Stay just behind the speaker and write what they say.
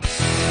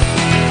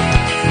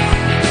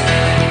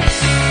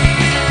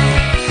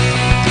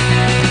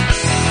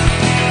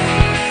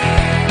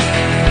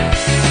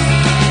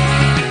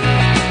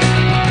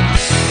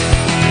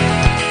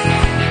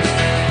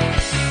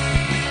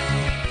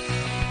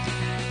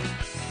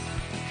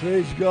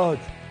Praise God.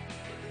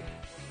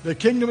 The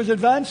kingdom is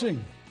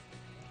advancing.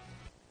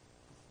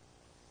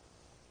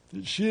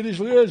 It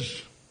seriously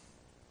is.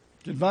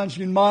 It's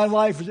advancing in my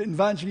life. Is it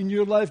advancing in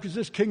your life? Because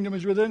this kingdom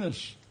is within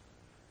us.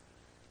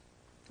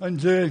 And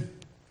the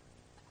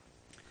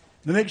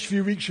next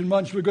few weeks and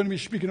months, we're going to be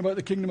speaking about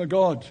the kingdom of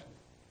God.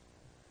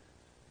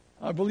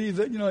 I believe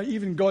that,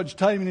 even God's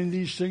timing in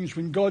these things,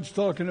 when God's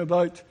talking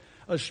about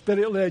a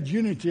spirit-led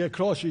unity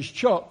across His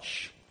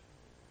church,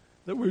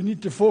 that we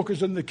need to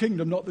focus on the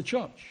kingdom, not the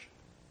church.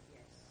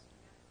 Yes.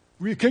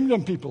 We're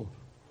kingdom people.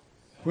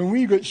 When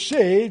we got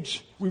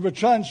saved, we were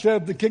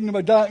transferred the kingdom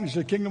of darkness to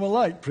the kingdom of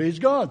light. Praise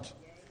God.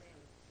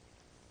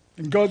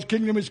 And God's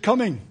kingdom is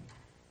coming.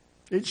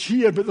 It's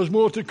here, but there's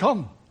more to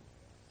come.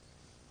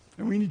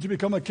 And we need to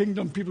become a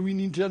kingdom people. We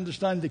need to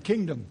understand the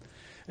kingdom.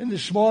 And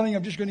this morning,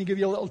 I'm just going to give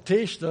you a little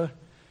taster.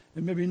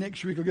 And maybe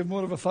next week I'll give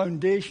more of a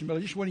foundation. But I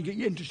just want to get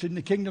you interested in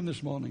the kingdom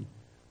this morning.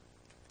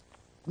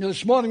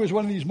 This morning was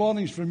one of these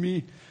mornings for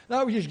me.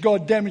 That was just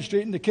God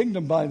demonstrating the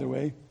kingdom, by the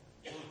way.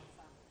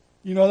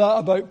 You know that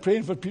about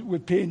praying for people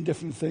with pain,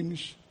 different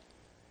things.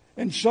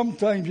 And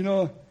sometimes,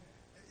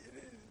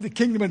 the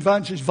kingdom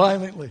advances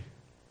violently.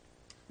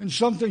 And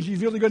sometimes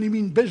you've really got to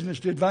mean business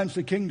to advance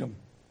the kingdom.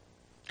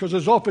 Because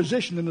there's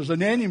opposition and there's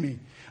an enemy.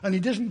 And he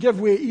doesn't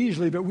give way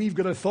easily, but we've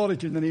got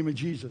authority in the name of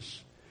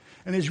Jesus.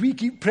 And as we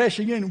keep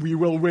pressing in, we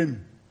will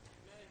win.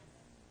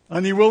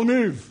 And he will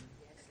move.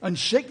 And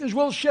sickness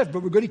will shift,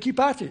 but we've got to keep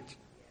at it.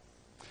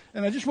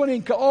 And I just want to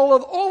encourage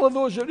all of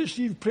those that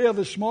received prayer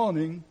this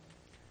morning,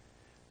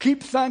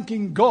 keep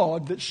thanking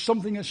God that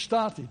something has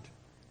started.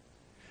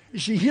 You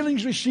see,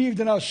 healing's received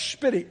in our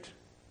spirit.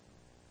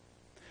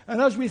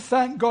 And as we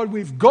thank God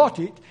we've got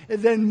it,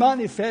 it then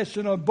manifests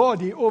in our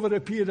body over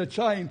a period of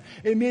time.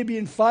 It may be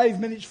in 5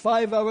 minutes,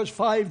 5 hours,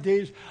 5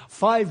 days,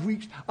 5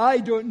 weeks. I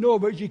don't know,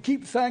 but you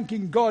keep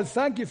thanking God.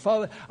 Thank you,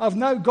 Father. I've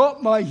now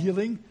got my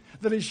healing.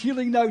 There is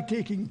healing now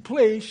taking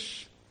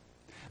place.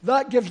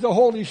 That gives the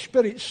Holy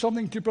Spirit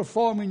something to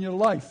perform in your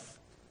life.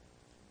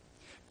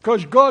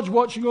 Because God's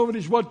watching over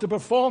His word to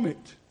perform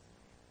it.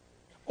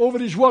 Over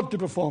His word to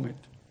perform it.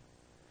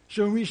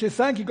 So when we say,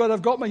 thank you, God,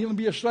 I've got my healing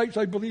by your stripes,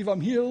 I believe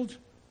I'm healed,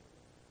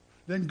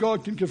 then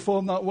God can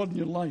confirm that word in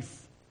your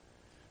life.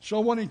 So I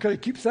want to encourage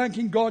you, keep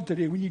thanking God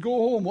today. When you go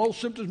home, all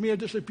symptoms may have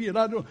disappeared.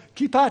 I don't know.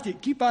 Keep at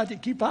it, keep at it,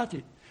 keep at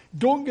it.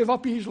 Don't give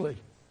up easily.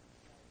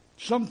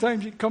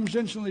 Sometimes it comes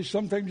instantly,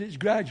 sometimes it's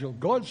gradual.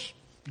 God's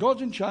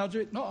in charge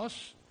of it, not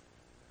us.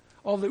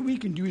 All that we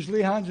can do is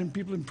lay hands on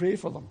people and pray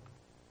for them.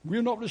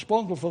 We're not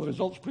responsible for the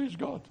results, praise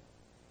God.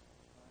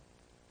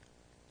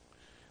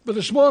 But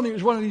this morning, it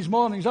was one of these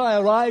mornings, I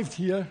arrived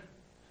here.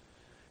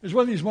 It was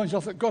one of these mornings, I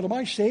thought, God, am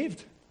I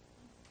saved?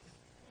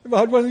 Have I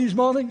had one of these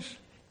mornings?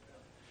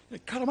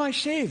 God, am I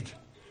saved?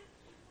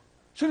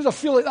 As soon as I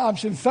feel like that, I'm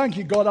saying, thank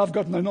you, God, I've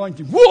got an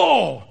anointing.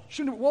 Whoa!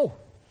 Whoa!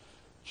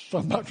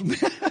 Stand back from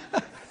there.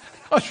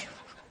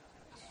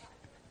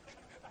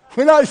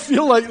 When I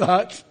feel like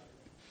that,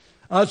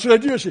 that's what I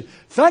do. I say,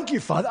 thank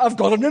you, Father, I've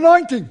got an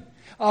anointing.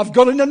 I've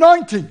got an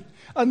anointing.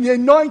 And the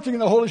anointing in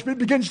the Holy Spirit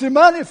begins to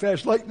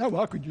manifest. Like now,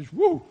 I could just,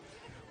 woo!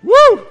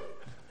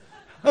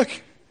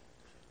 Okay.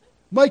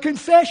 My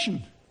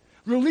confession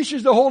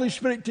releases the Holy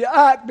Spirit to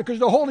act because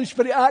the Holy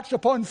Spirit acts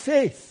upon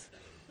faith.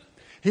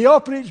 He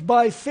operates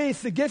by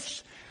faith. The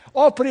gifts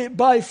operate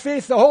by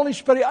faith. The Holy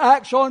Spirit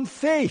acts on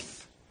faith.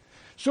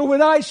 So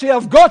when I say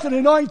I've got an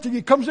anointing,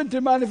 it comes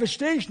into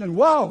manifestation. And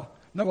wow,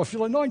 now I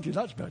feel anointed.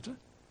 That's better.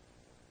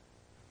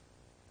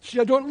 See,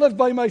 I don't live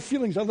by my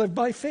feelings. I live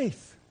by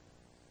faith.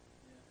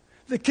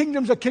 The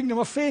kingdom's a kingdom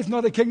of faith,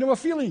 not a kingdom of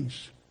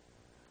feelings.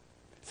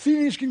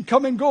 Feelings can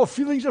come and go.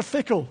 Feelings are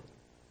fickle.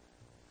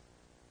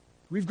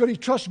 We've got to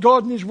trust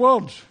God and His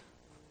word.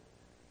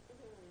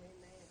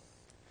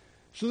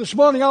 So this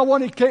morning I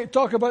want to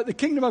talk about the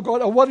kingdom of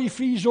God, a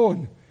worry-free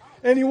zone.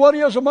 Any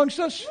warriors amongst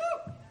us?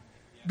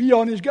 Be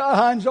honest, get our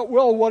hands up. We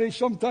all worry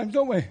sometimes,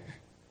 don't we?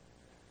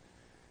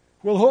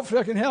 Well,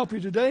 hopefully I can help you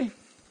today.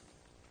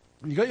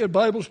 You got your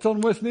Bibles,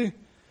 turn with me.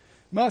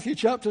 Matthew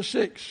chapter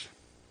 6.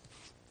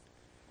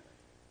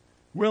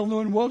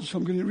 Well-known words,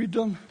 I'm going to read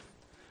them.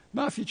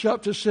 Matthew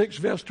chapter 6,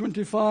 verse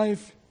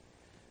 25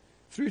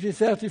 through to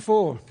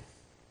 34.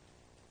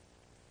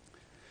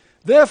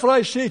 Therefore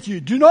I say to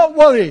you, do not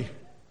worry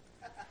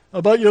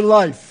about your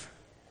life,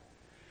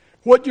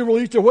 what you will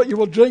eat or what you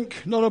will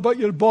drink, nor about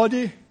your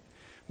body,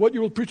 what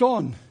you will put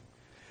on.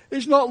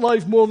 Is not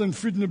life more than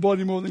food and the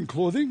body more than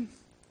clothing?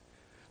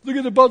 Look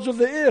at the birds of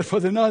the air, for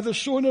they neither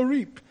sow nor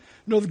reap,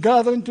 nor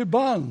gather into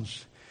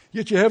barns,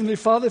 yet your heavenly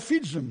Father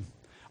feeds them.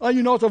 Are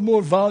you not of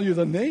more value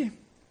than they?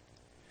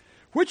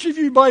 Which of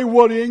you by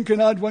worrying can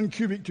add 1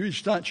 cubit to his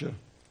stature?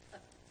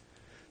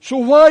 So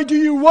why do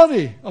you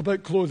worry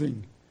about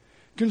clothing?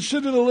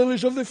 Consider the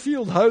lilies of the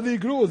field, how they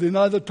grow. They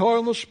neither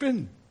toil nor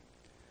spin.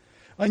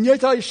 And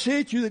yet I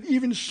say to you that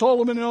even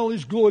Solomon in all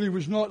his glory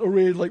was not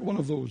arrayed like one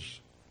of those.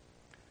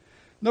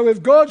 Now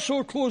if God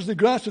so clothes the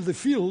grass of the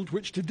field,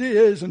 which today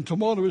is and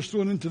tomorrow is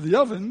thrown into the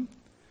oven,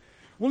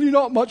 will He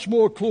not much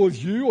more clothe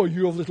you, or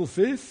you of little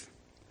faith?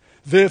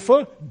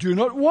 Therefore, do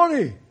not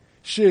worry,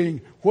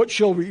 saying, what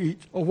shall we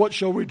eat, or what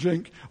shall we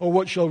drink, or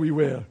what shall we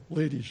wear,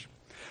 ladies?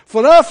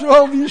 For after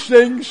all these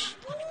things,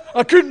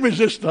 I couldn't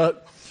resist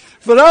that.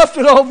 For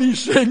after all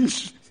these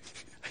things,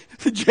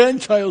 the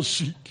Gentiles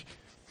seek.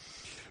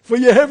 For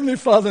your heavenly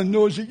Father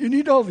knows that you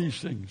need all these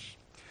things.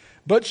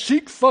 But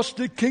seek first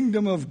the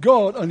kingdom of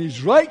God and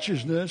his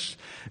righteousness,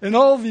 and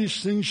all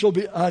these things shall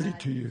be added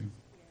to you.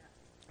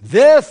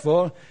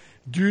 Therefore,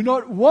 do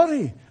not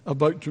worry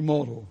about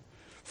tomorrow,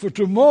 for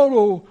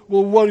tomorrow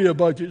will worry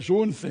about its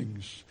own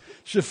things.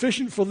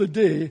 Sufficient for the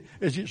day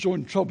is its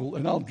own trouble,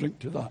 and I'll drink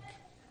to that.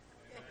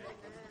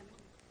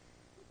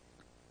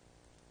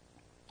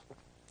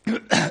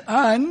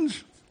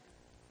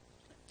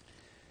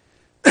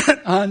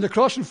 And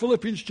across in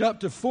Philippians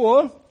chapter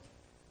 4,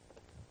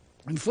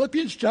 in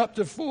Philippians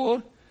chapter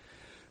 4,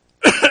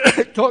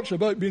 it talks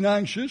about being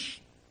anxious.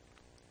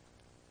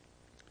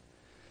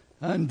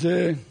 And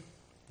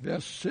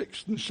verse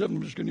 6 and 7,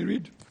 I'm just going to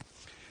read.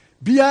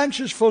 Be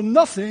anxious for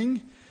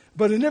nothing,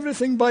 but in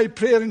everything by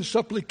prayer and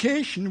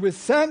supplication with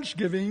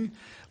thanksgiving,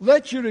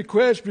 let your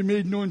requests be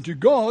made known to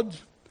God,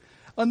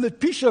 and the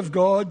peace of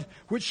God,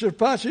 which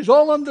surpasses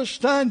all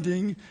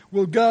understanding,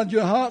 will guard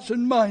your hearts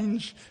and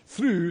minds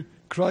through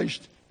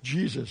Christ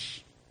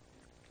Jesus.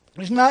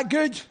 Isn't that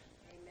good?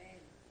 Amen.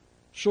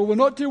 So we're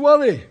not to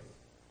worry.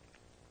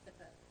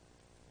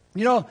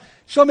 You know,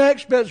 some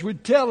experts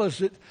would tell us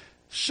that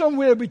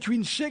somewhere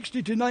between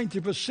 60 to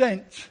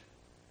 90%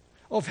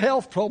 of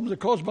health problems are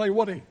caused by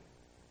worry.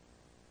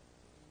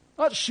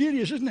 That's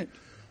serious, isn't it?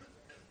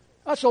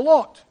 That's a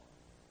lot.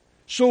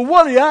 So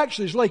worry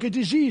actually is like a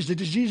disease, the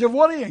disease of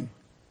worrying.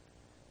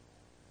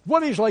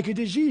 Worry is like a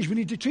disease. We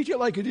need to treat it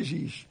like a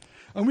disease.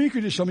 And we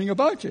could do something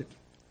about it.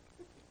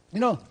 You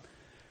know,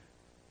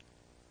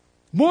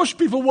 most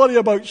people worry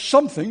about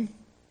something.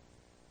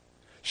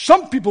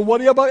 Some people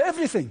worry about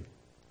everything.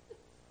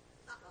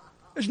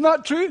 Isn't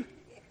that true?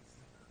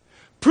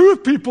 Poor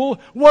people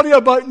worry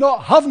about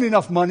not having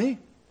enough money.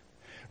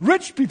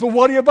 Rich people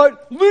worry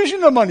about losing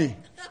the money.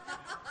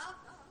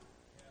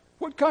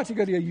 What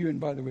category are you in,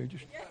 by the way?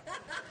 Just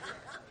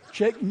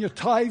checking your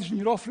tithes and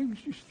your offerings.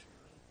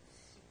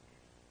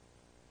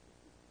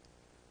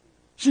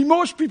 See,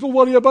 most people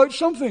worry about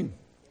something.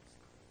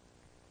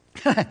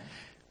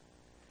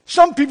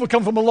 Some people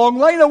come from a long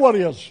line of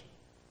worriers.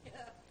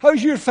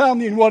 How's your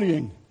family in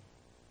worrying?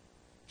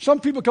 Some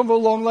people come from a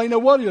long line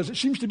of worriers. It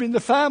seems to be in the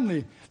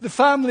family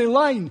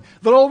line.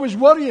 They're always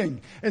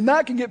worrying. And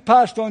that can get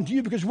passed on to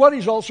you because worry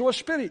is also a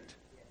spirit.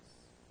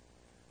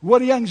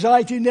 Worry,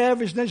 anxiety,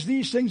 nervousness,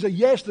 these things are,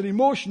 yes, they're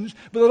emotions,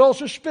 but they're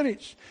also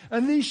spirits.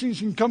 And these things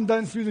can come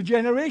down through the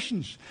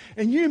generations.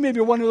 And you may be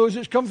one of those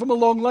that's come from a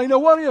long line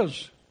of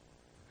worriers.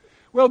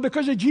 Well,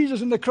 because of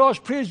Jesus and the cross,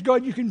 praise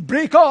God, you can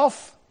break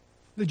off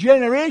the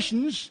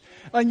generations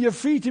and you're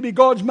free to be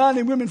God's man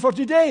and woman for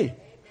today. Amen.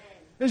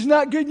 Isn't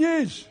that good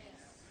news? Yes.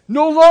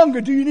 No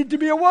longer do you need to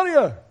be a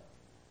worrier.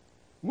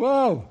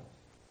 Wow.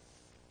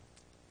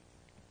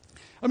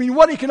 I mean,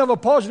 worry can have a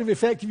positive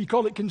effect if you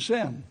call it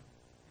concern.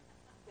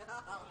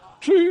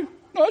 True.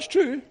 No, it's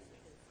true.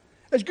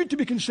 It's good to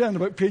be concerned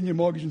about paying your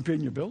mortgage and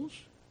paying your bills.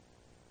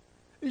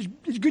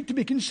 It's good to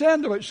be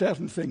concerned about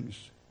certain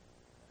things.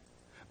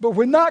 But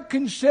when that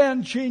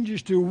concern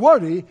changes to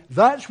worry,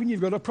 that's when you've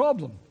got a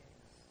problem.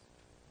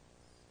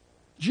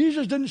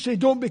 Jesus didn't say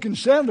don't be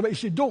concerned about it.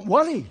 He said don't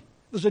worry.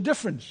 There's a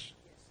difference.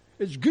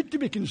 It's good to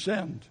be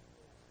concerned.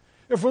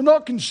 If we're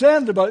not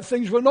concerned about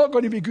things, we're not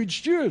going to be good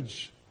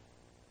stewards.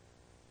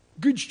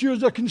 Good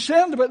stewards are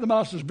concerned about the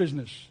master's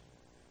business.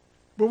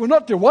 But we're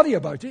not to worry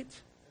about it.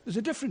 There's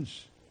a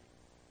difference.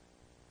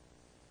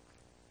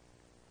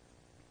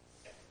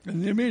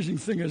 And the amazing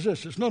thing is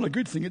this. It's not a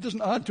good thing. It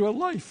doesn't add to our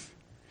life.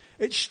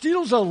 It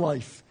steals our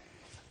life.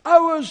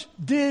 Hours,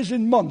 days,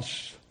 and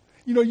months.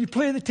 You know, you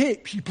play the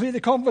tapes. You play the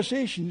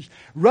conversations.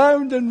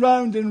 Round and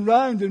round and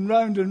round and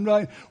round and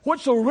round.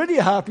 What's already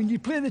happened, you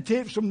play the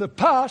tapes from the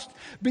past,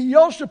 but you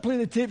also play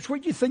the tapes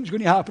what you think is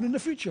going to happen in the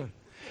future.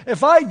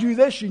 If I do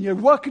this and you're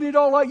working it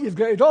all out, you've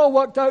got it all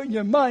worked out in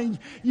your mind,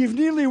 you've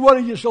nearly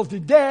worried yourself to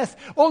death,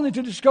 only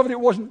to discover it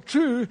wasn't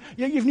true,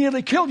 yet you've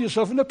nearly killed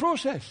yourself in the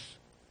process.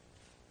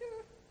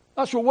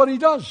 That's what worry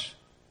does.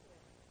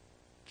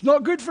 It's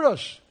not good for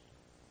us.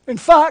 In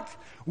fact,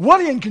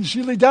 worrying can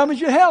seriously damage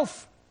your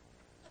health.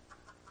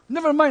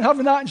 Never mind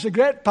having that in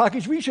cigarette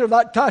package, we should have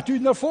that tattooed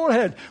in our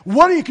forehead.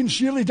 Worry can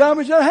seriously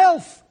damage our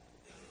health.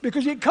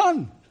 Because it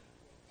can.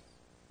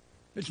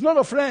 It's not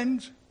a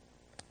friend.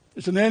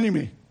 It's an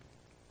enemy.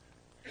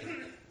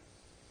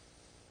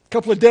 A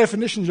couple of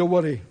definitions of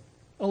worry.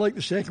 I like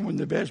the second one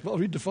the best, but I'll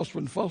read the first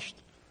one first.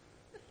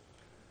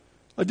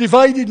 A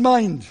divided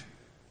mind.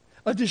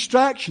 A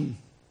distraction.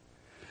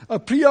 A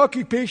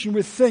preoccupation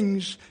with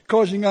things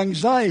causing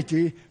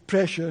anxiety,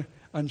 pressure,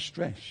 and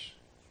stress.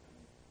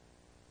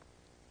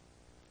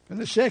 And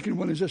the second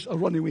one is this, a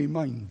runaway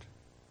mind.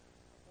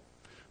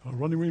 A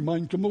runaway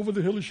mind come over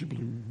the hill is she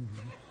blue.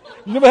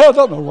 You never heard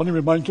that one? A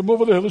runaway mind come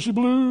over the hill is she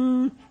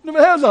blue.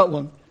 Never heard that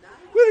one?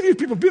 Where have you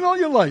people been all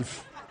your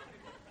life?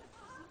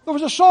 There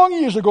was a song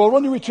years ago, a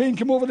runaway train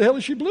come over the hill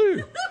is she blue.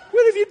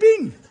 Where have you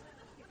been?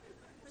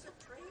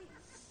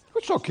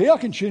 It's okay, I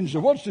can change the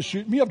words to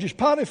suit me. I've just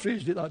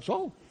paraphrased it, that's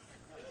all.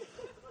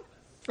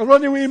 A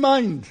runaway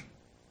mind.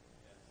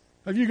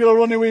 Have you got a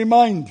runaway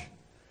mind?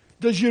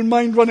 Does your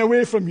mind run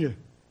away from you?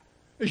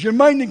 Is your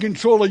mind in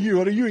control of you,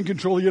 or are you in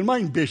control of your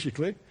mind,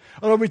 basically?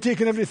 Or are we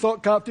taking every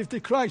thought captive to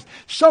Christ?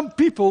 Some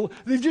people,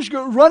 they've just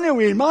got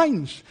runaway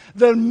minds.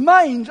 Their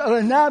minds are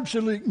an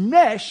absolute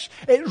mess.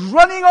 It's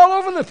running all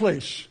over the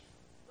place.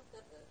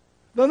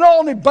 They're not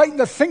only biting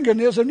their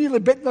fingernails, they're nearly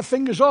biting their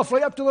fingers off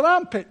right up to their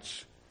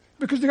armpits.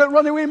 Because they've got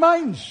runaway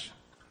minds.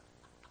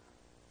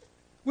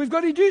 We've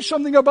got to do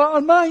something about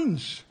our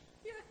minds.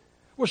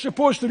 We're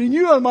supposed to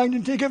renew our mind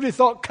and take every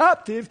thought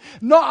captive,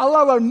 not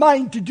allow our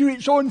mind to do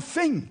its own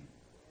thing.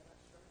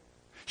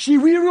 See,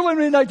 we rule and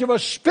reign out of our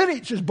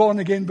spirits as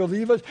born-again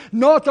believers,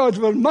 not out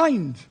of our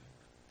mind.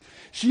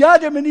 See,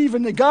 Adam and Eve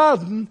in the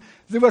garden,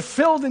 they were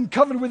filled and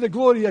covered with the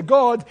glory of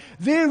God.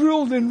 They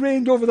ruled and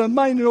reigned over their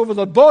mind and over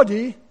their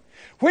body.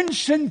 When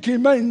sin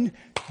came in,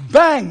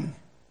 bang!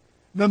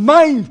 The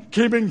mind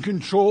came in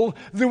control.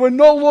 They were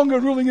no longer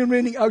ruling and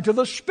reigning out of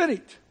their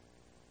spirit.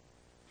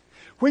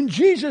 When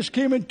Jesus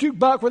came and took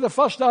back what the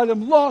first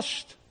Adam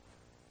lost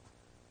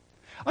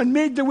and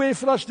made the way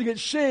for us to get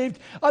saved,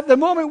 at the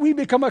moment we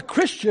become a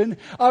Christian,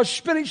 our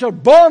spirits are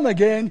born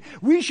again.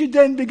 We should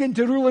then begin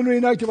to rule and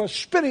reign out of our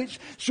spirits,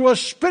 so our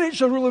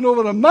spirits are ruling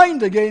over our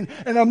mind again,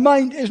 and our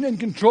mind isn't in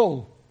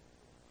control.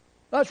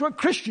 That's what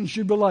Christians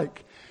should be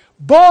like.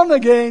 Born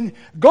again,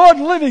 God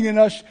living in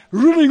us,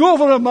 ruling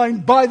over our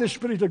mind by the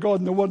Spirit of God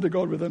and the Word of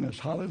God within us.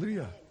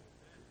 Hallelujah.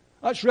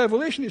 That's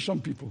revelation to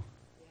some people.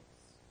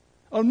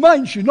 Our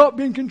mind should not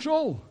be in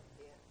control.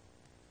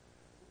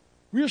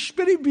 We are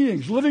spirit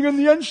beings living on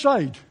the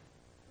inside.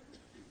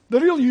 The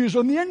real you is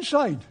on the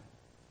inside.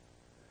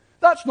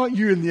 That's not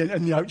you in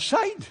the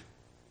outside.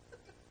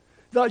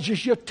 That's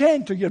just your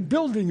tent or your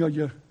building or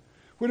your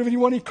whatever you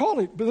want to call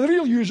it. But the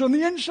real you is on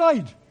the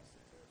inside.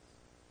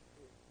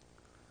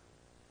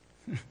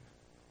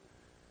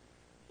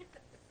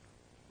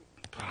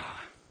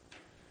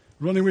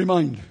 Runaway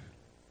mind.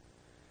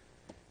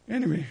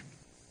 Anyway,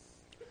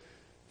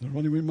 the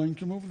runaway mind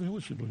come over the hill,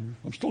 she blew.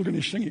 I'm still going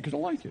to sing it because I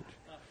like it.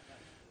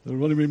 The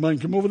runaway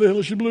mind come over the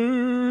hill, she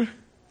blew.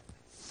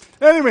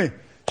 Anyway,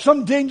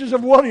 some dangers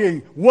of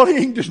worrying.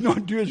 Worrying does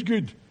not do us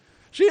good.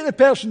 Say to the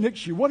person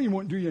next to you, worrying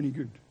won't do you any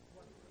good.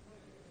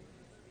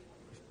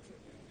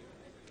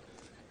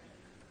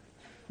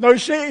 Now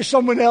say to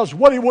someone else,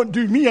 worry won't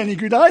do me any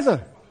good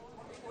either.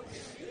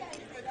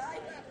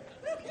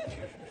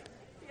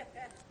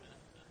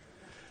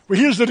 Well,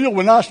 here's the deal.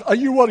 When asked, are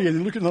you worrying?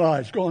 And look in their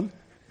eyes. Go on.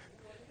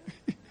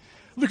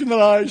 Look in their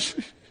eyes.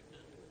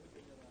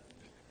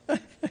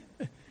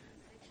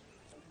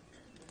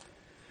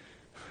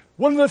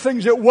 One of the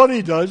things that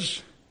worry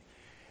does,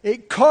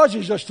 it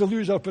causes us to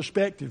lose our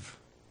perspective.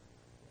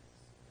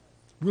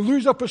 We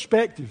lose our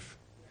perspective.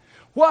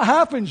 What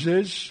happens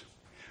is,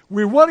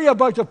 we worry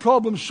about a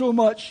problem so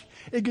much,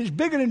 it gets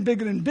bigger and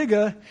bigger and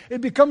bigger.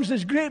 It becomes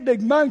this great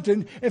big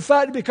mountain. In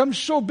fact, it becomes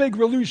so big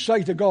we lose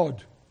sight of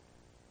God.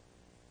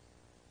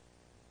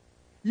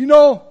 You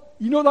know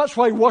that's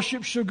why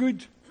worship's so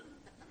good.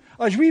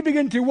 As we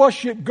begin to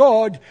worship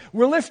God,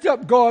 we lift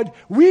up God,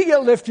 we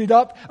get lifted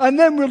up, and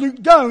then we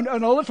look down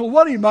on a little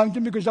worry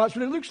mountain because that's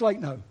what it looks like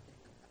now.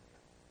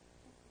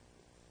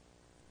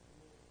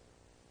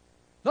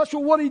 That's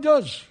what worry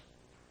does.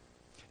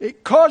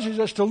 It causes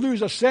us to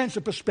lose a sense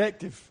of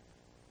perspective.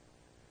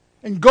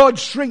 And God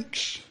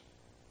shrinks.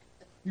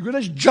 You've got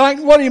this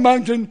giant worry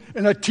mountain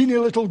and a teeny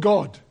little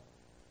God.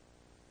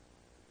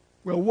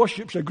 Well,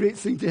 worship's a great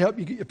thing to help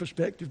you get your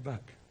perspective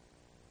back.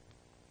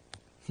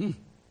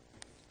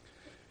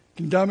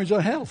 Can damage our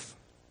health.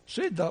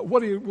 Said that.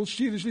 Worry will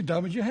seriously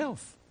damage your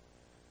health.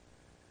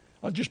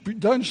 I'll just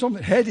put down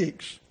something.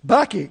 Headaches,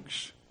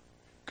 backaches.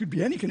 Could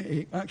be any kind of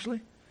ache,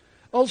 actually.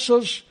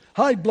 Ulcers,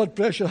 high blood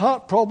pressure,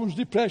 heart problems,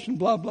 depression,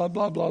 blah, blah,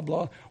 blah, blah,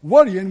 blah.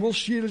 Worrying will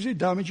seriously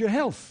damage your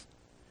health.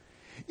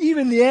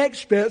 Even the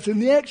experts,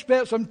 and the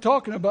experts I'm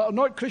talking about are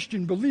not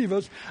Christian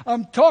believers,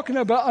 I'm talking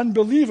about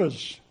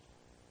unbelievers.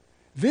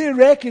 They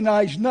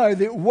recognize now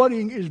that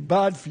worrying is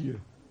bad for you.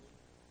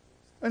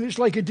 And it's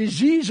like a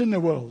disease in the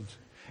world.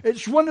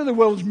 It's one of the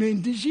world's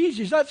main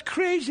diseases. That's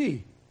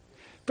crazy.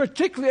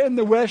 Particularly in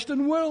the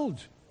Western world.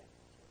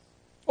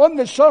 On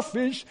the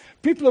surface,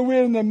 people are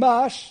wearing their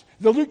masks.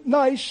 They look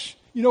nice,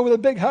 with the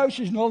big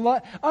houses and all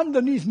that.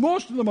 Underneath,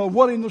 most of them are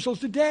worrying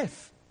themselves to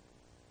death.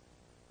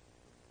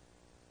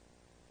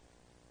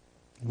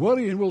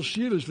 Worrying will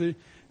seriously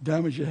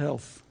damage your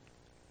health.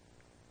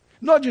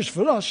 Not just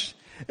for us.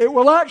 It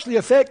will actually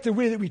affect the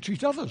way that we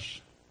treat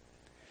others.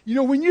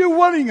 When you're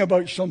worrying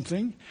about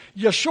something,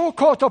 you're so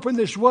caught up in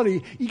this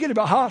worry, you get a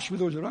bit harsh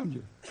with those around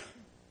you.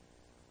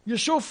 You're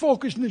so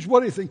focused on this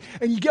worry thing,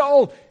 and you get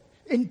all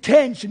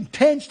intense and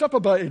tensed up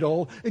about it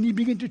all, and you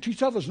begin to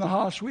treat others in a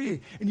harsh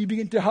way, and you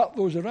begin to hurt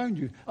those around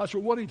you. That's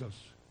what worry does.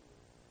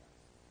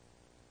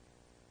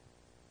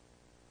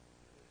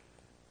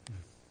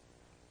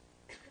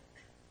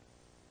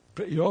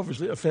 Pretty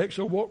obviously it affects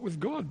our walk with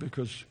God,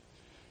 because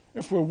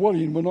if we're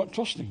worrying, we're not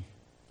trusting.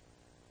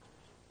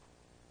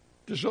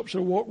 disrupts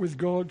our walk with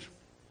God,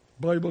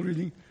 Bible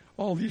reading,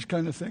 all these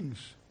kind of things.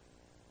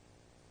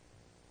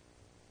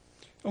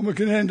 And we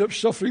can end up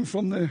suffering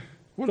from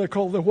what I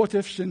call the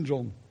what-if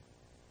syndrome.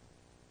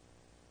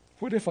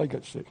 What if I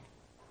get sick?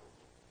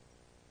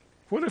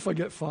 What if I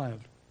get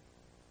fired?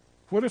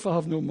 What if I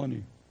have no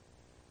money?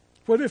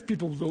 What if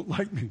people don't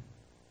like me?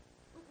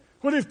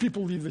 What if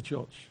people leave the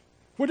church?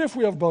 What if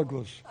we have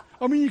burglars?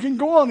 I mean, you can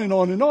go on and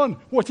on and on.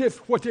 What if,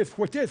 what if,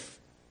 what if?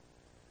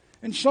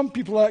 And some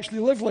people actually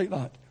live like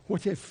that.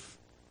 What if?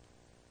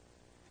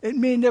 It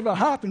may never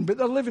happen, but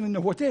they're living in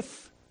the what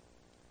if.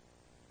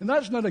 And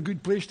that's not a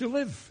good place to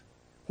live.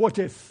 What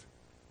if?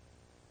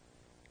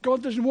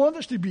 God doesn't want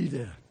us to be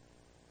there.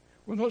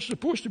 We're not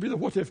supposed to be the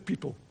what if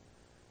people.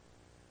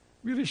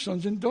 We're his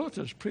sons and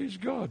daughters. Praise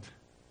God.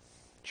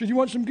 So do you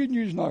want some good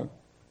news now?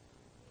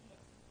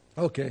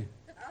 Okay.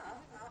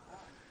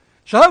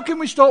 So how can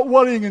we stop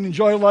worrying and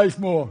enjoy life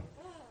more?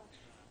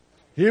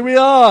 Here we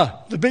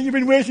are, the bit you've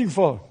been waiting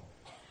for.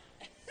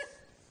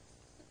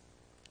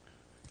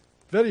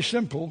 Very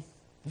simple,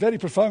 very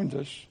profound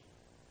this.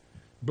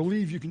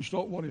 Believe you can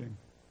stop worrying.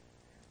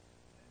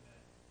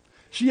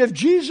 See, if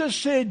Jesus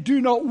said,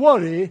 do not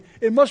worry,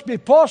 it must be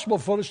possible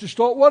for us to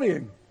stop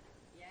worrying.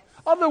 Yes.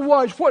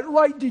 Otherwise, what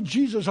right did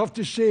Jesus have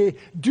to say,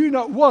 do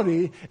not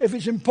worry, if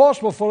it's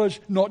impossible for us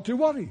not to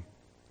worry?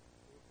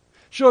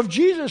 So if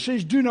Jesus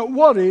says, do not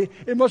worry,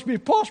 it must be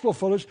possible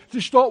for us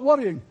to stop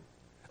worrying.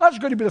 That's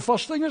going to be the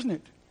first thing, isn't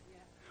it? Yeah.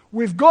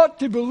 We've got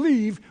to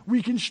believe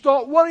we can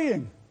stop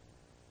worrying.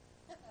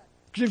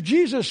 Because if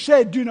Jesus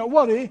said, do not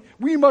worry,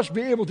 we must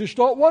be able to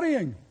stop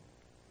worrying.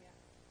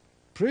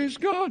 Praise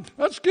God.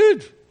 That's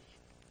good.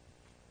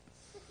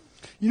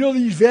 You know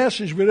these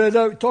verses we read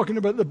out talking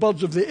about the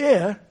birds of the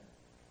air?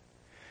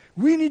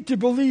 We need to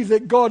believe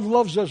that God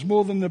loves us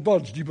more than the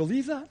birds. Do you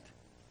believe that?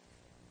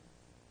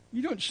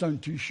 You don't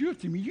sound too sure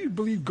to me. You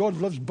believe God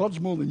loves birds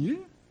more than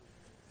you?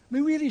 I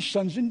mean, we're his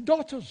sons and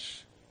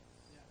daughters.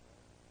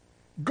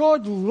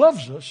 God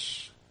loves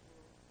us.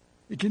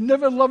 He can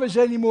never love us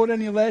any more,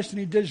 any less than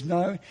he does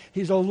now.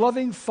 He's a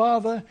loving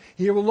Father.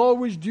 He will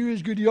always do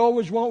his good. He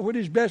always wants what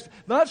is best.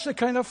 That's the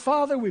kind of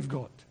Father we've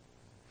got.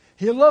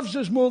 He loves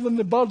us more than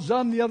the birds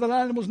and the other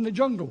animals in the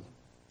jungle.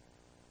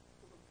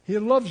 He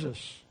loves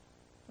us.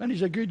 And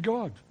he's a good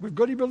God. We've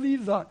got to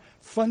believe that.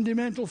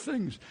 Fundamental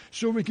things.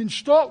 So we can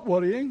stop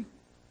worrying.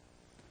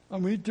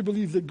 And we need to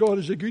believe that God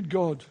is a good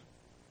God.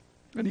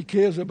 And he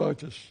cares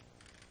about us.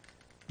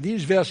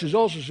 These verses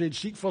also said,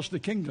 seek first the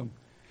kingdom.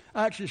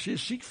 Actually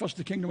says, seek first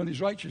the kingdom and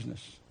his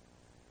righteousness.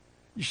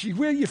 You see,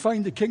 where you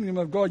find the kingdom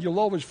of God,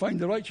 you'll always find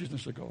the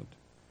righteousness of God.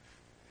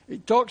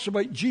 It talks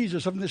about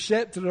Jesus having the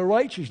scepter of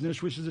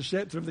righteousness, which is the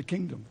scepter of the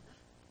kingdom.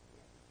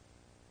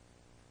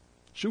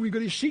 So we've got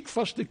to seek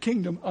first the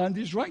kingdom and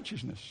his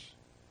righteousness.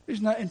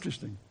 Isn't that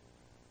interesting?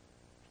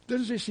 It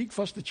doesn't say seek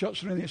first the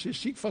church or anything. It says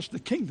seek first the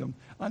kingdom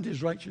and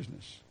his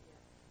righteousness.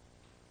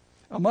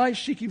 Am I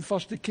seeking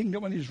first the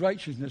kingdom and his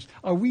righteousness?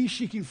 Are we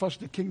seeking first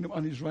the kingdom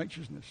and his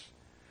righteousness?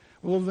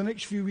 Well, over the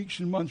next few weeks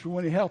and months, we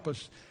want to help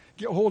us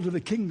get hold of the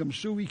kingdom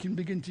so we can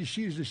begin to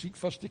seriously seek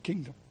first the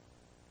kingdom.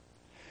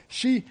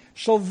 See,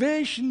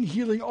 salvation,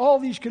 healing, all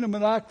these kind of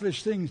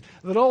miraculous things,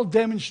 they're all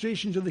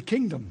demonstrations of the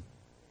kingdom.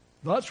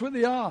 That's what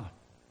they are.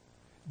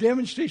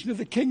 Demonstration of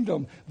the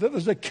kingdom, that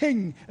there's a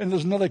king and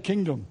there's another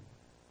kingdom.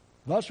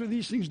 That's what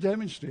these things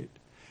demonstrate.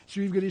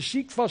 So we've got to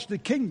seek first the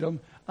kingdom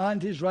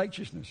and his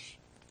righteousness.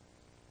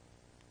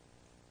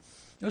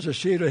 As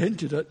Sarah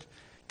hinted at,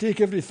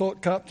 take every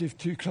thought captive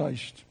to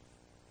Christ.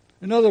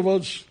 In other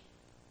words,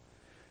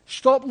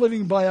 stop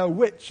living by our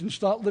wits and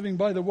start living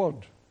by the word.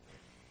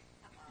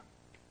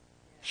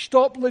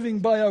 Stop living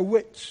by our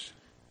wits.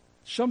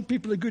 Some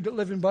people are good at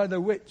living by their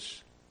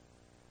wits.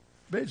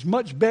 But it's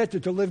much better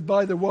to live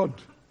by the word.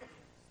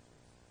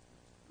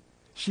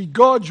 See,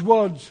 God's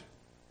word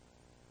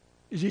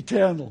is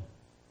eternal.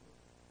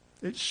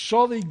 It's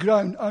solid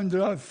ground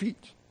under our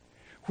feet.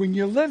 When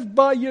you live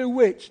by your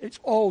wits, it's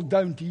all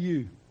down to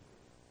you.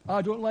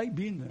 I don't like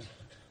being there.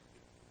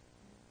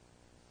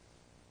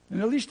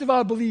 And at least if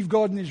I believe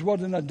God and his word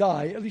and I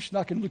die, at least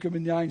I can look him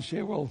in the eye and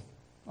say, well,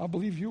 I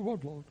believe your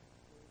word, Lord.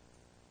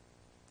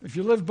 If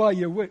you live by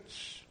your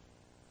wits,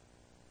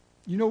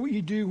 you know what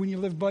you do when you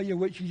live by your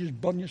wits? You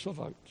just burn yourself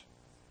out.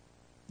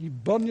 You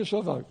burn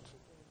yourself out.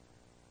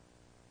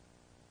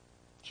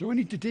 So we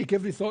need to take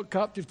every thought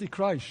captive to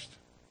Christ.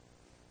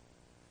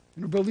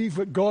 And believe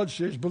what God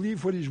says,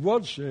 believe what his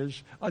word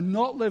says, and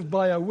not live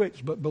by our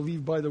wits, but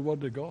believe by the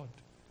word of God.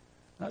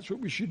 That's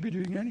what we should be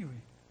doing anyway.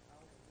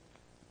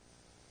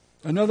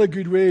 Another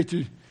good way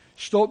to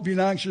stop being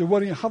anxious or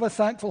worrying, have a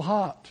thankful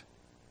heart.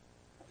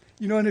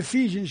 You know, in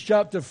Ephesians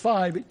chapter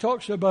 5, it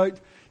talks about,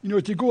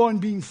 to go on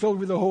being filled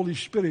with the Holy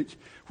Spirit.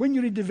 When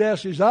you read the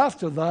verses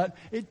after that,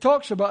 it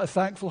talks about a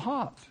thankful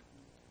heart.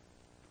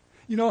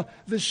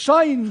 The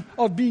sign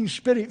of being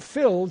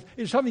Spirit-filled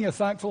is having a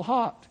thankful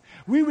heart.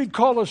 We would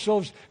call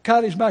ourselves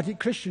charismatic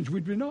Christians,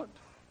 would we not?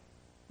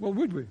 Well,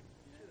 would we?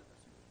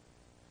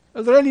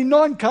 Are there any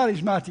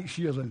non-charismatics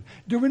here then?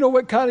 Do we know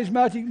what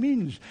charismatic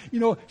means?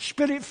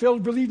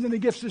 Spirit-filled, believing in the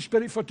gifts of the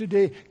Spirit for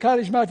today.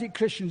 Charismatic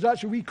Christians,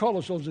 that's what we call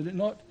ourselves, is it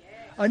not?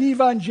 Yes. An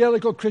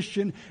evangelical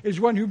Christian is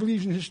one who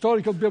believes in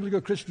historical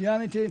biblical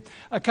Christianity.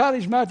 A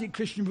charismatic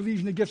Christian believes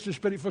in the gifts of the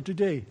Spirit for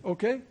today,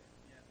 okay?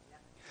 Yeah.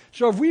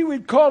 So if we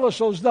would call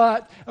ourselves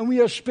that and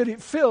we are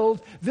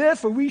Spirit-filled,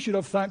 therefore we should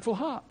have thankful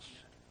hearts.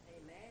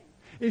 Amen.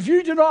 If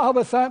you do not have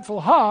a thankful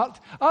heart,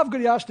 I've got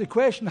to ask the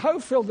question, how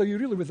filled are you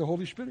really with the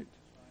Holy Spirit?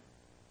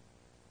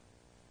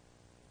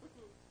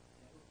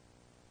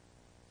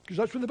 Because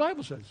that's what the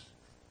Bible says.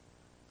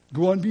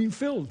 Go on being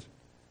filled.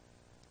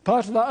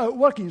 Part of that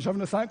outworking is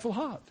having a thankful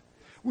heart.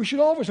 We should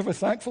always have a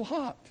thankful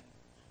heart.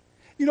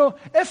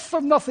 If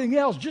for nothing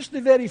else, just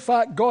the very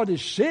fact God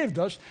has saved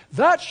us,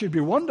 that should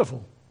be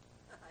wonderful.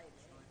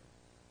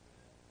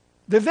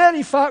 The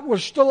very fact we're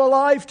still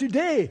alive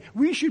today,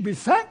 we should be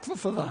thankful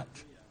for that.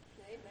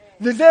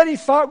 The very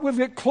fact we've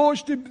got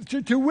clothes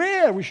to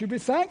wear, we should be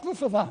thankful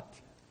for that.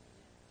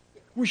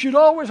 We should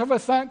always have a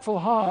thankful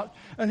heart,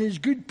 and it's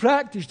good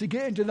practice to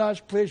get into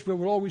that place where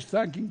we're always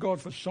thanking God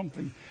for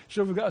something.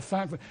 So we've got to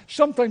thank.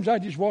 Sometimes I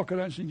just walk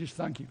around saying, just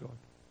thank you, God.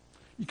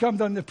 You come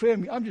down the prayer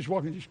meeting, I'm just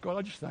walking, just God,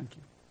 I just thank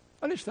you.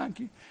 I just thank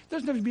you. It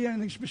doesn't have to be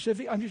anything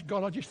specific. I'm just,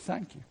 God, I just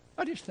thank you.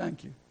 I just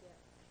thank you.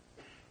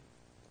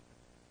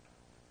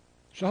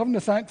 So having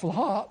a thankful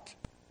heart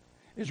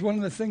is one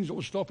of the things that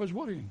will stop us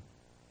worrying.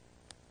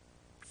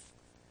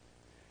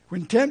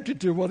 When tempted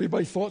to worry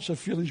by thoughts or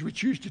feelings, we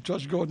choose to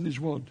trust God and His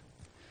Word.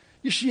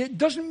 You see, it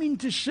doesn't mean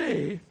to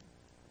say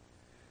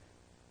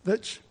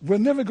that we're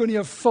never going to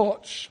have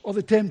thoughts or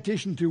the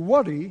temptation to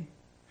worry,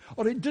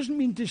 or it doesn't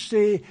mean to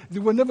say that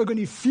we're never going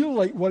to feel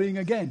like worrying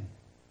again.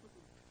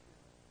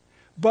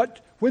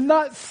 But when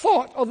that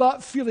thought or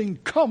that feeling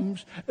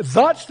comes,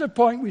 that's the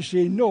point we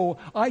say, no,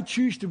 I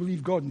choose to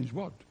believe God and His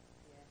Word.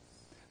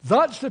 Yes.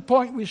 That's the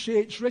point we say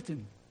it's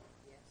written.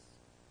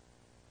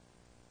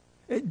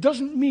 Yes. It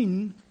doesn't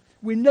mean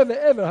we never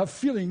ever have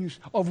feelings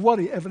of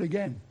worry ever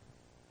again.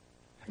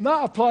 And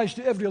that applies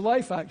to every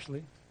life,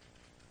 actually.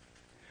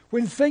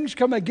 When things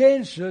come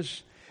against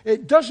us,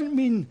 it doesn't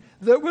mean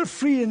that we're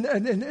free in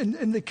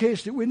the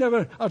case that we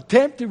never are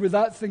tempted with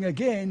that thing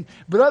again.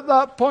 But at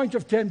that point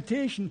of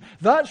temptation,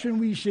 that's when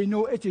we say,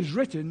 no, it is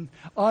written,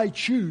 I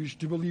choose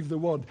to believe the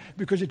Word.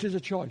 Because it is a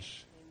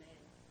choice.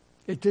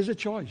 Amen. It is a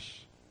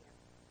choice.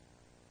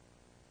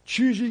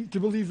 Choosing to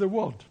believe the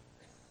Word.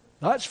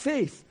 That's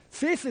faith.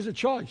 Faith is a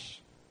choice.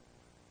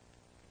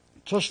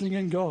 Trusting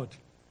in God.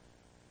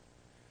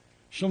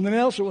 Something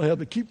else that will help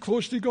us. Keep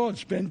close to God.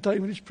 Spend time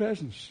in His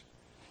presence.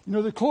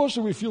 The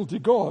closer we feel to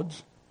God,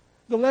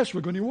 the less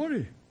we're going to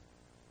worry.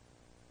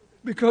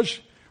 Because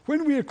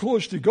when we are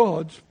close to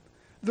God,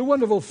 the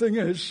wonderful thing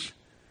is,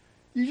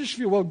 you just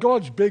feel, well,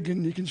 God's big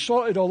and He can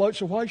sort it all out,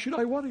 so why should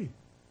I worry?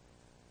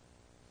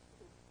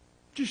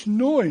 Just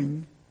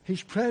knowing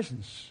His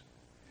presence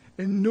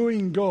and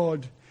knowing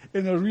God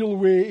in a real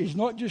way is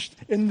not just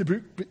in the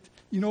book, but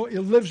He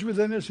lives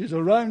within us, He's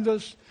around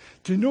us.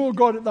 To know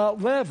God at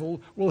that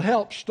level will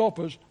help stop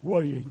us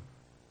worrying.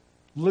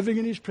 Living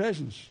in His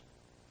presence.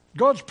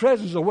 God's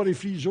presence is a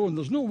worry-free zone.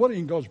 There's no worry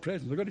in God's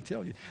presence, I've got to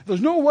tell you.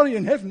 There's no worry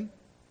in heaven.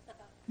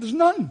 There's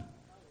none.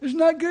 Isn't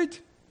that good?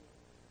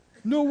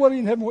 No worry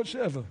in heaven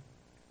whatsoever.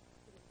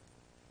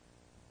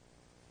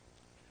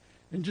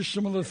 And just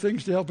some other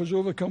things to help us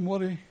overcome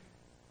worry.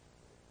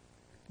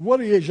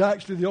 Worry is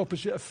actually the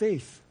opposite of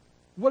faith.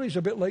 Worry is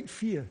a bit like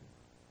fear.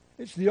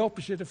 It's the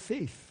opposite of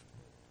faith.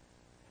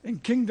 In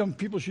kingdom,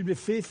 people should be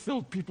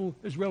faith-filled people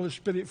as well as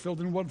spirit-filled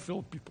and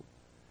word-filled people.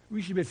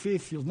 We should be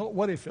faith-filled, not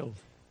worry-filled.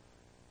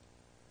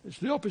 It's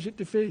the opposite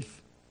to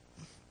faith.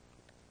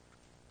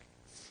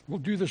 We'll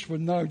do this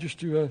one now just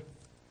to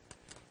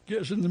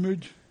get us in the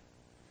mood.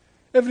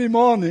 Every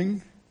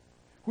morning,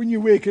 when you're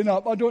waking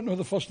up, I don't know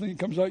the first thing that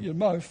comes out of your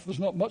mouth. There's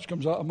not much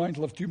comes out of mine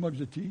till I have 2 mugs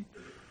of tea.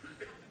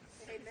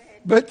 Amen.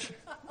 But,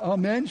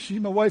 amen, see,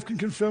 my wife can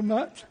confirm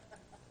that.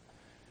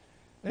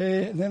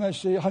 And then I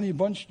say, honey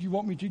bunch, do you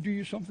want me to do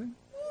you something?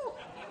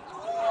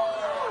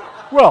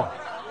 Well,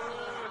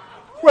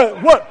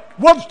 what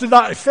words to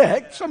that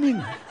effect? I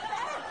mean,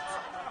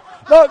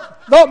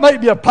 that might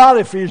be a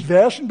paraphrased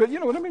version, but you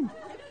know what I mean.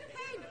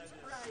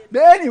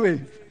 But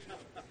anyway,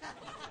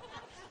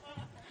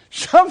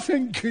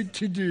 something good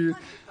to do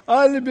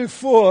either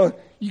before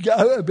you get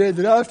out of bed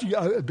or after you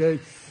get out of bed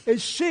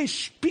is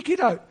speak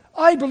it out.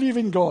 I believe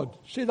in God.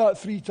 Say that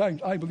 3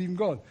 times. I believe in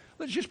God.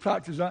 Let's just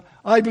practice that.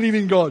 I believe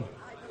in God.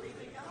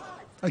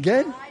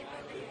 Again?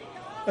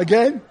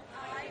 Again?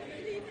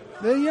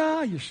 There you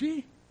are, you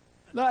see.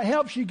 That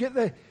helps you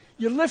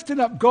you're lifting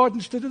up God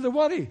instead of the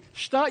worry.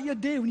 Start your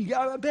day when you get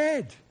out of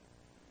bed.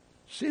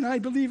 Saying, I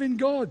believe in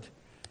God.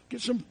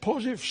 Get some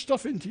positive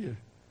stuff into you.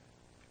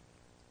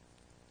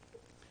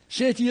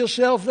 Say to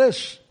yourself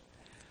this,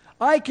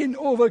 I can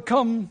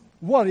overcome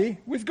worry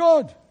with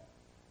God.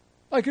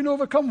 I can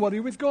overcome worry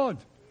with God.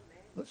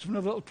 Let's have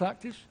another little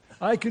practice.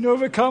 I can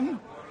overcome.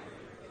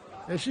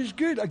 This is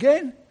good.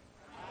 Again.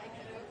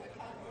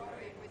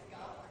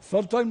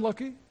 3rd time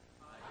lucky.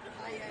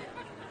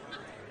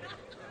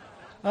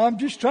 I'm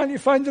just trying to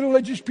find the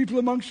religious people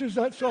amongst us,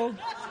 that's all.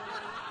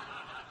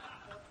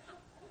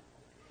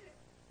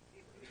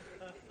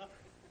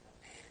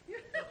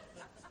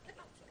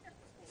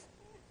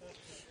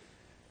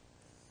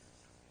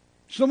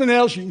 Something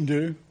else you can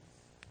do.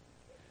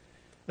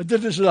 I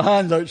did this as a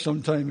handout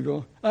some time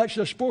ago.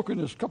 Actually, I spoke on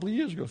this a couple of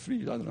years ago,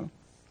 3, I don't know.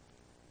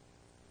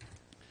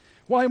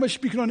 Why am I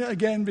speaking on it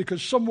again?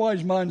 Because some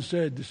wise man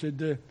said,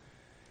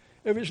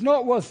 if it's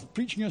not worth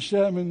preaching a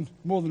sermon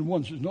more than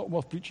once, it's not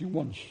worth preaching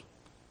once.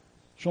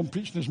 So I'm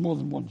preaching this more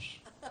than once.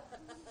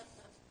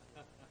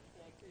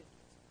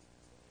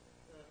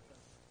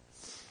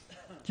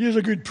 Here's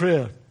a good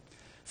prayer.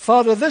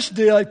 Father, this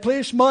day I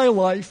place my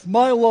life,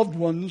 my loved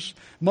ones,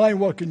 my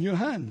work in your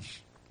hands.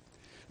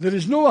 There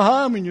is no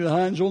harm in your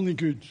hands, only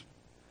good.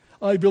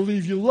 I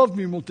believe you love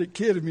me and will take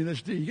care of me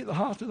this day. You get the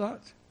heart of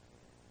that?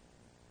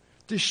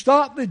 To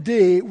start the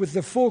day with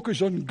the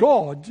focus on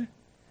God,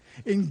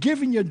 in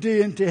giving your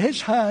day into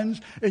his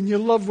hands and your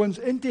loved ones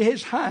into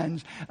his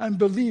hands and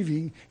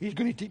believing he's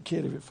going to take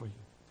care of it for you.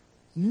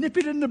 Nip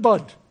it in the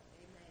bud. Amen.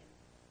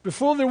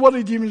 Before the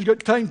worry demons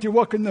got time to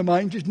work in the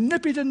mind, just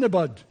nip it in the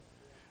bud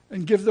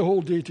and give the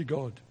whole day to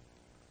God.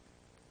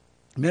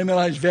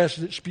 Memorize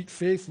verses that speak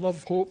faith,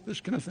 love, hope,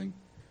 this kind of thing.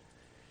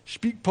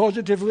 Speak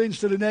positively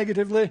instead of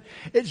negatively.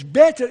 It's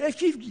better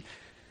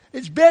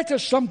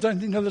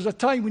sometimes, there's a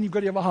time when you've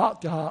got to have a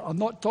heart-to-heart. I'm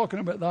not talking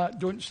about that.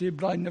 Don't say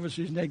Brian never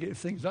says negative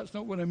things. That's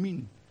not what I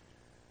mean.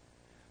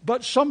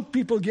 But some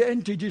people get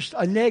into just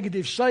a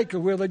negative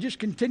cycle where they're just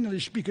continually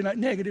speaking out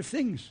negative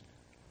things.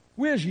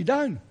 Wears you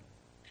down.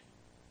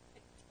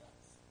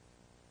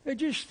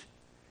 You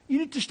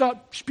need to start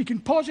speaking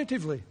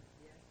positively.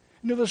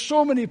 There's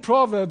so many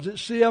proverbs that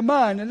say a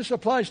man, and this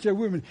applies to a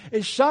woman,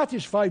 is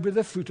satisfied with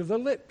the fruit of their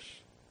lips.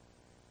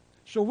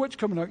 So what's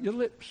coming out your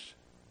lips?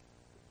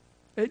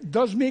 It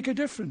does make a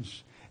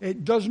difference.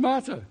 It does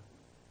matter.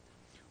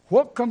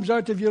 What comes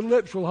out of your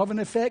lips will have an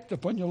effect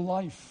upon your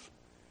life.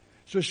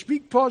 So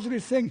speak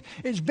positive things.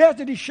 It's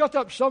better to shut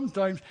up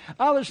sometimes.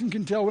 Alison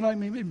can tell when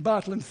I'm in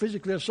battling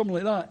physically or something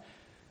like that.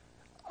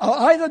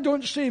 I either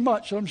don't say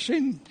much, or I'm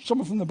saying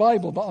something from the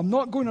Bible, but I'm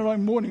not going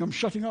around moaning. I'm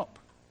shutting up.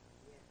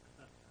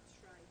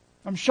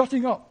 I'm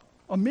shutting up.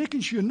 I'm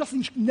making sure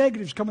nothing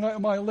negative's coming out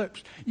of my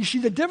lips. You see,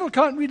 the devil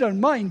can't read our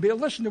mind, but he'll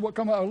listen to what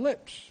comes out of our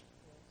lips.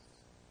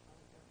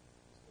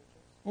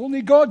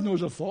 Only God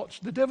knows our thoughts.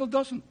 The devil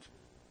doesn't.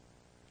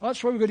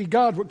 That's why we've got to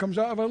guard what comes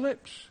out of our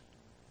lips.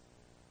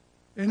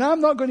 And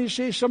I'm not going to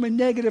say something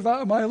negative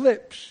out of my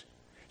lips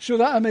so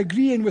that I'm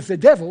agreeing with the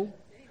devil.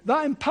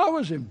 That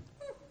empowers him.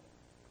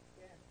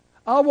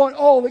 I want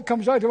all that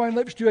comes out of my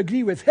lips to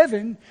agree with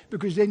heaven,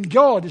 because then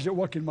God is at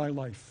work in my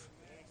life.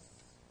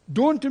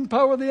 Don't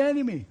empower the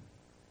enemy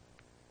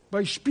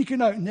by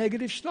speaking out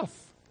negative stuff.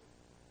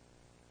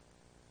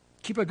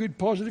 Keep a good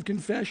positive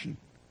confession.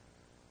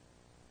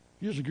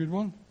 Here's a good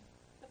one.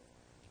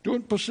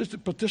 Don't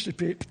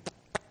participate.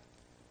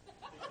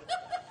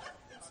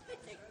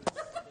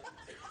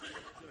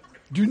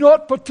 Do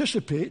not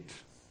participate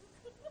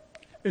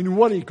in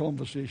worry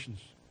conversations.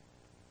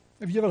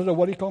 Have you ever had a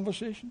worry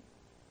conversation?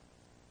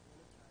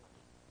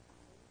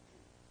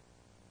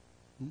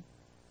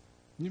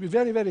 You be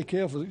very, very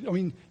careful. I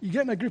mean, you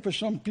get in a group of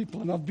some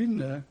people, and I've been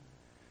there,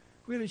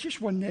 where it's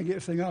just one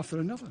negative thing after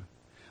another.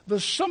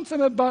 There's something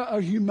about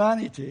our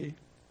humanity,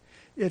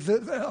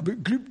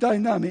 about group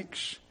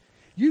dynamics.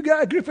 You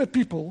get a group of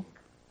people,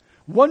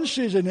 one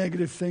says a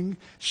negative thing,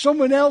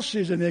 someone else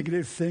says a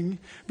negative thing.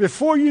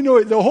 Before you know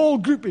it, the whole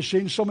group is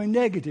saying something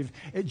negative.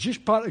 It's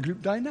just part of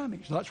group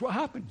dynamics. That's what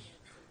happens.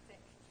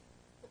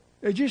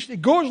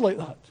 It goes like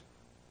that.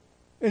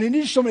 And it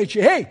needs somebody to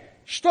say, hey,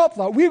 stop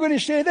that. We're going to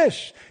say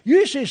this.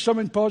 You say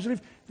something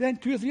positive, then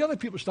 2 or 3 other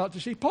people start to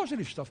say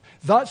positive stuff.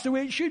 That's the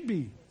way it should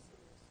be.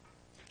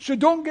 So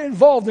don't get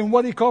involved in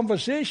worry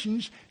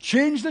conversations.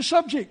 Change the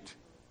subject.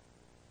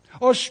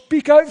 Or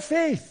speak out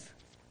faith.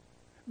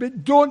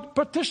 But don't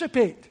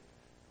participate.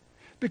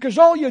 Because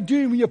all you're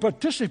doing when you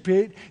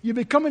participate, you're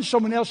becoming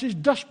someone else's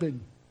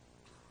dustbin.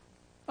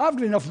 I've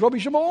got enough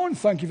rubbish of my own,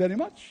 thank you very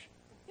much.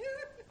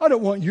 I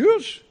don't want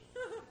yours.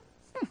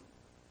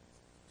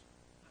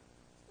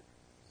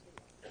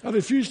 I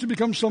refuse to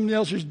become someone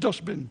else's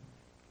dustbin.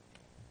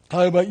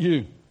 How about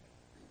you?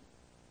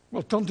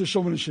 Well, turn to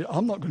someone and say,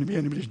 I'm not going to be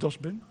anybody's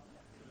dustbin.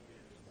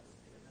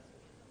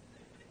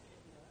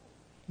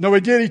 Now, I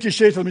dare you to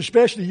say to them,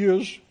 especially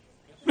yours.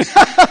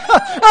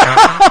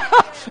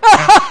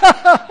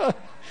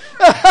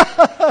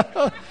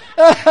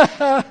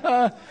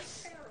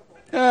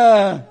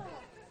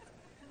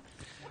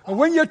 And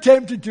when you're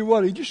tempted to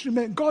worry, just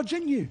remember, God's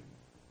in you.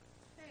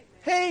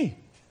 Hey,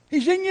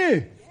 He's in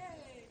you.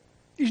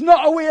 He's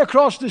not away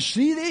across the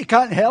sea that He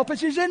can't help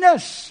us. He's in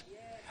us.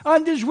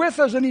 And He's with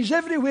us, and He's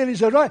everywhere.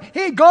 He's around.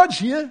 Hey, God's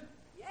here.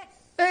 Yes.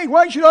 Hey,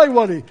 why should I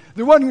worry?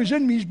 The one who's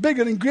in me is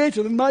bigger and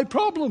greater than my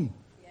problem.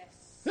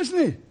 Yes. Isn't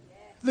He? Yes.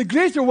 The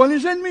greater one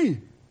is in me.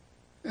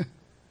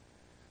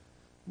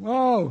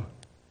 Wow.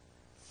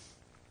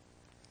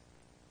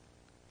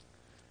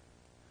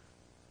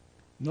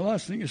 And the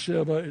last thing to say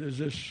about it is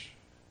this.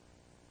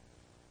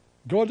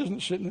 God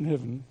isn't sitting in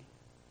heaven,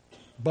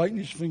 biting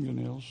his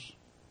fingernails,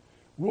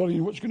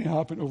 worrying what's going to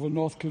happen over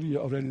North Korea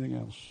or anything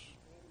else.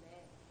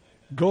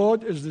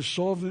 God is the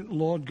sovereign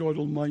Lord God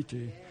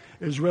Almighty,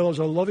 as well as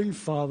a loving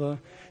Father.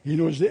 He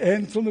knows the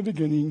end from the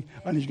beginning,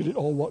 and he's got it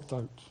all worked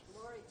out.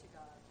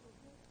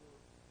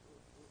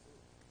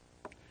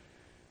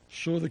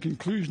 So the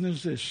conclusion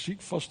is this: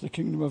 seek first the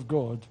kingdom of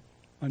God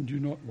and do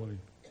not worry.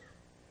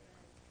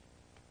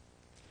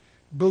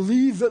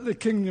 Believe that the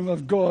kingdom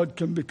of God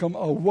can become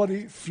a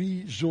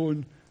worry-free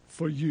zone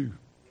for you.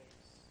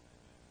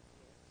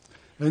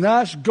 And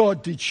ask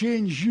God to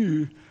change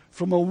you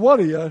from a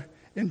worrier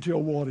into a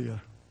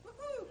warrior.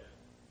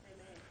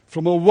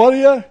 From a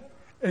worrier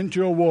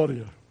into a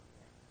warrior.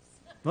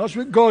 That's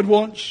what God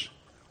wants.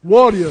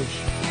 Warriors.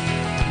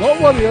 Not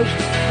warriors.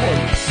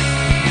 Warriors.